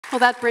Well,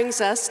 that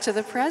brings us to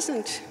the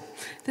present.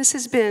 This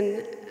has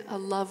been a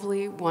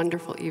lovely,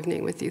 wonderful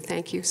evening with you.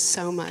 Thank you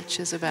so much,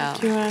 Isabel.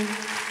 Thank you, Anne.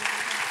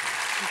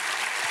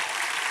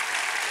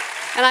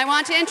 And I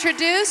want to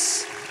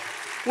introduce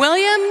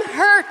William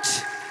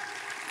Hurt.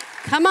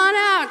 Come on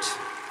out.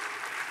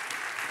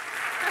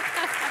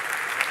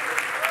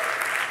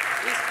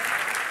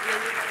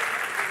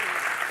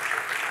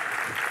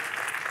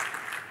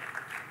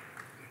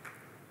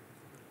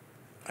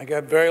 I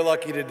got very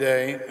lucky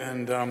today,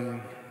 and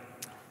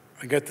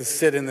I got to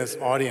sit in this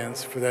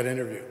audience for that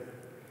interview,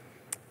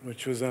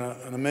 which was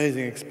an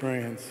amazing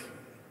experience.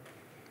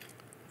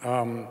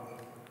 To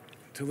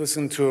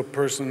listen to a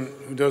person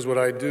who does what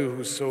I do,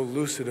 who's so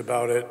lucid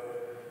about it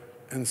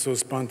and so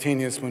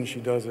spontaneous when she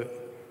does it.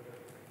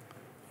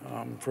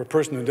 For a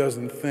person who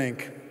doesn't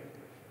think,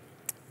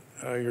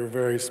 you're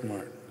very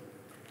smart.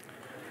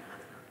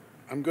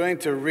 I'm going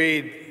to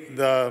read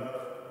the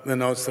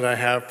notes that I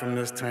have from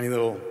this tiny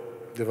little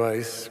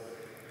device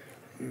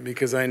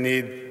because I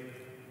need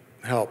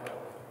help.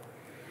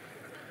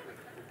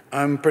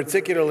 I'm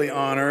particularly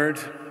honored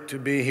to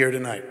be here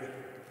tonight.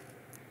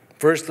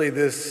 Firstly,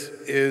 this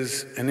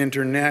is an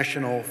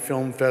international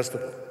film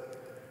festival.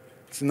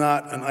 It's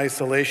not an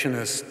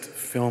isolationist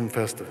film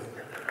festival.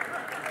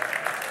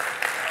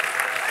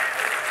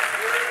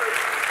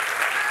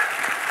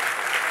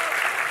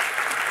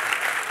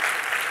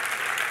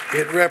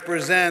 It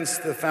represents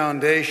the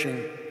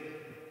foundation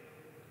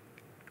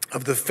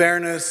of the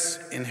fairness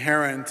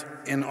inherent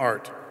in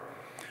art.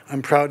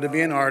 I'm proud to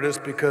be an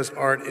artist because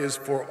art is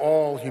for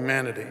all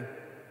humanity.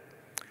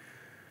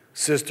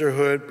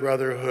 Sisterhood,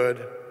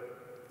 brotherhood,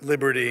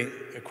 liberty,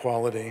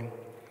 equality.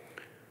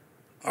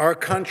 Our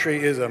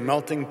country is a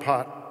melting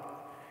pot.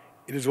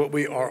 It is what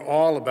we are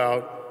all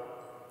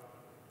about.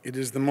 It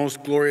is the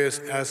most glorious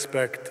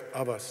aspect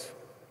of us.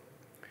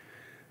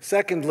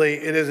 Secondly,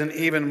 it is an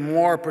even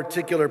more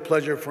particular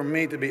pleasure for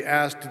me to be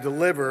asked to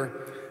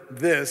deliver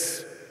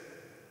this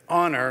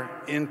honor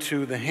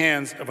into the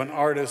hands of an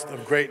artist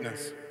of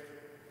greatness.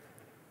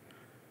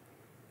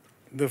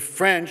 The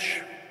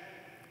French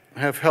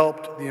have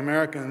helped the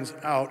Americans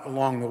out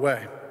along the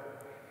way.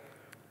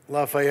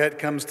 Lafayette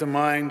comes to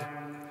mind.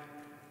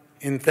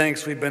 In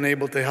thanks, we've been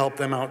able to help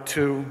them out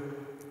too.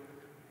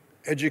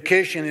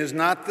 Education is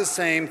not the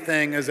same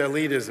thing as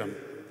elitism.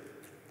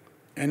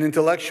 An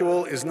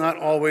intellectual is not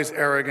always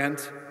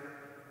arrogant.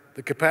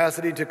 The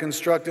capacity to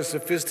construct a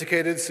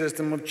sophisticated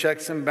system of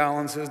checks and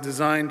balances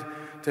designed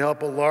to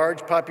help a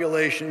large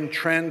population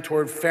trend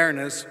toward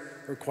fairness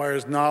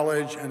requires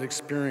knowledge and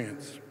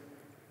experience.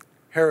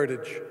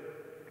 Heritage.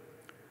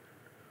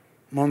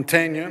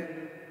 Montaigne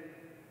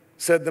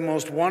said the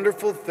most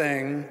wonderful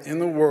thing in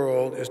the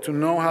world is to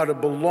know how to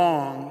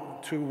belong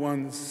to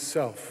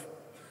oneself.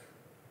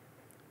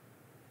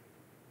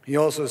 He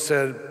also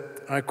said,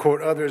 I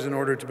quote others in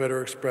order to better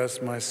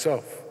express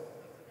myself.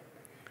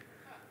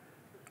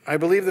 I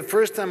believe the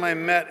first time I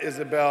met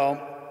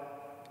Isabel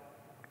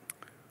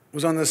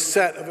was on the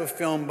set of a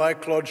film by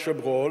Claude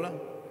Chabrol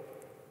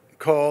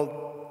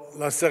called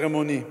La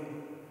Cérémonie.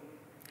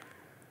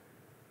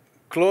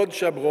 Claude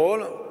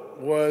Chabrol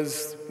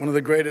was one of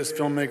the greatest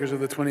filmmakers of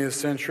the 20th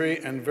century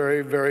and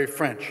very, very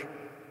French.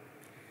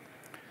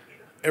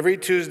 Every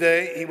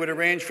Tuesday, he would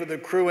arrange for the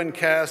crew and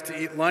cast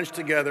to eat lunch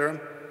together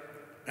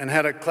and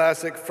had a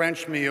classic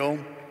French meal,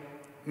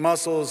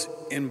 mussels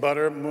in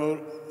butter, moule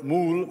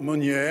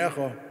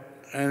meunière,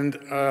 and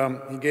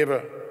he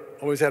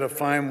always had a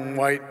fine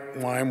white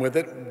wine with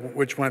it,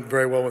 which went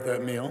very well with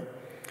that meal.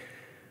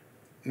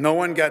 No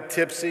one got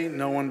tipsy,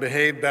 no one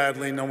behaved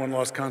badly, no one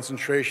lost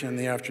concentration in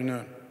the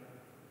afternoon.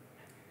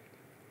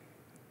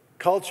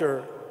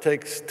 Culture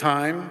takes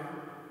time.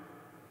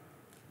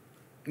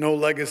 No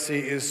legacy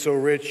is so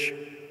rich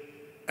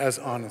as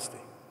honesty.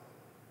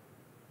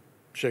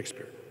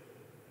 Shakespeare.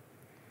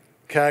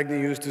 Cagney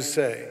used to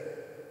say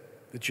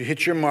that you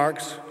hit your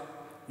marks,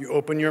 you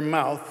open your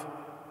mouth,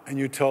 and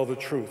you tell the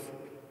truth.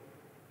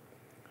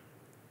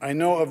 I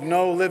know of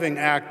no living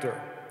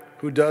actor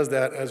who does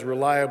that as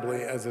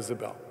reliably as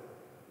Isabel.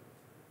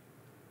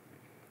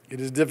 It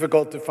is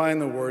difficult to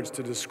find the words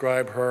to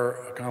describe her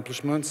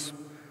accomplishments,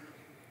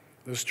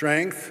 the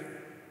strength,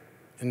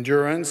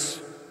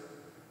 endurance,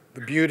 the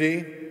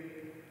beauty,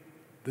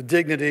 the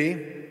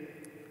dignity,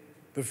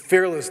 the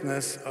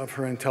fearlessness of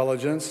her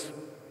intelligence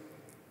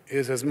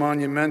is as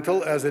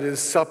monumental as it is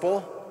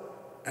supple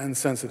and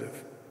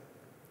sensitive.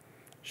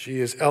 She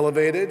is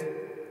elevated,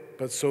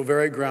 but so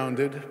very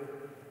grounded,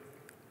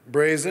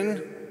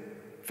 brazen,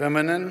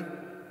 feminine,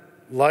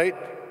 light,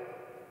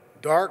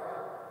 dark,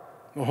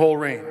 the whole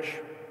range.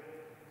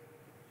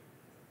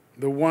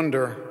 The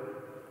wonder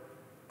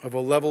of a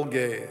level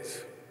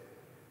gaze.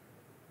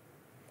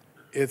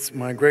 It's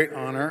my great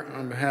honor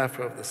on behalf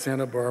of the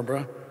Santa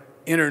Barbara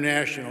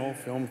International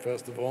Film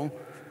Festival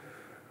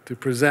to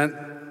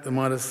present the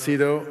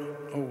Montecito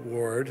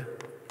Award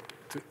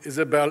to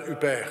Isabelle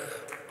Huppert.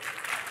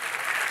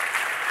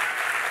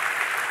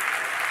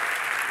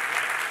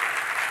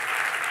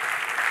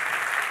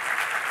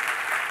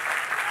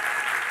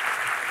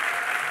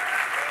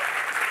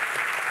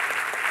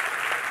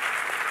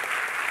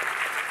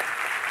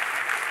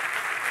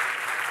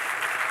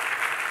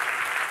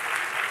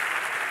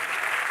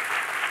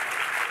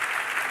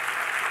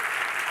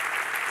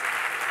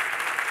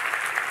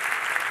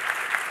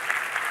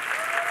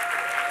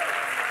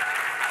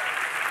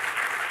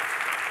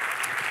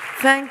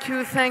 Thank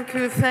you, thank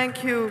you,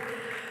 thank you.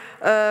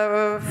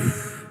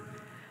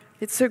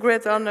 It's a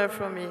great honor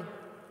for me.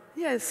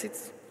 Yes,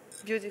 it's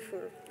beautiful.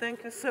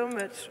 Thank you so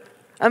much.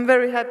 I'm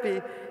very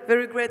happy,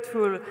 very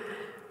grateful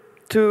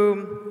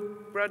to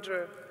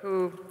Roger,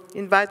 who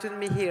invited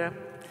me here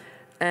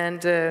and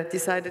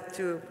decided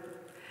to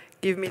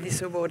give me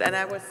this award. And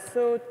I was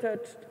so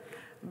touched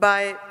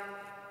by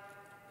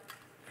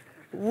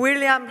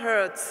William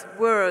Hurt's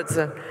words.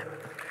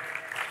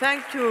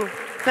 Thank you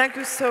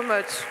so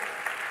much.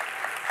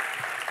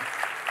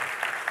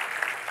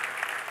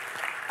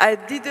 I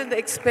didn't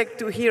expect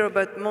to hear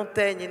about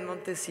Montaigne in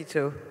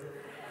Montecito.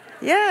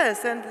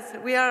 Yes, and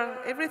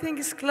everything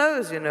is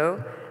close, you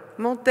know.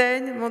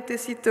 Montaigne,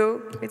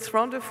 Montecito, it's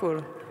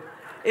wonderful.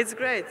 It's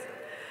great.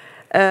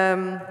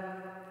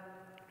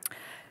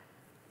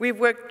 We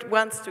worked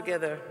once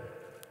together,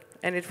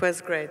 and it was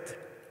great.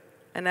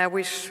 And I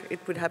wish it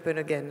would happen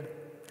again.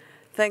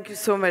 Thank you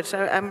so much.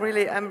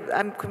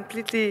 I'm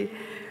completely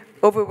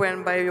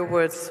overwhelmed by your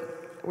words,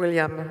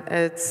 William.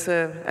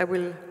 I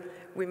will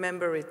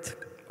remember it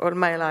all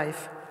my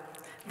life.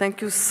 Thank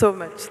you so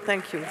much.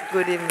 Thank you.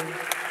 Good evening.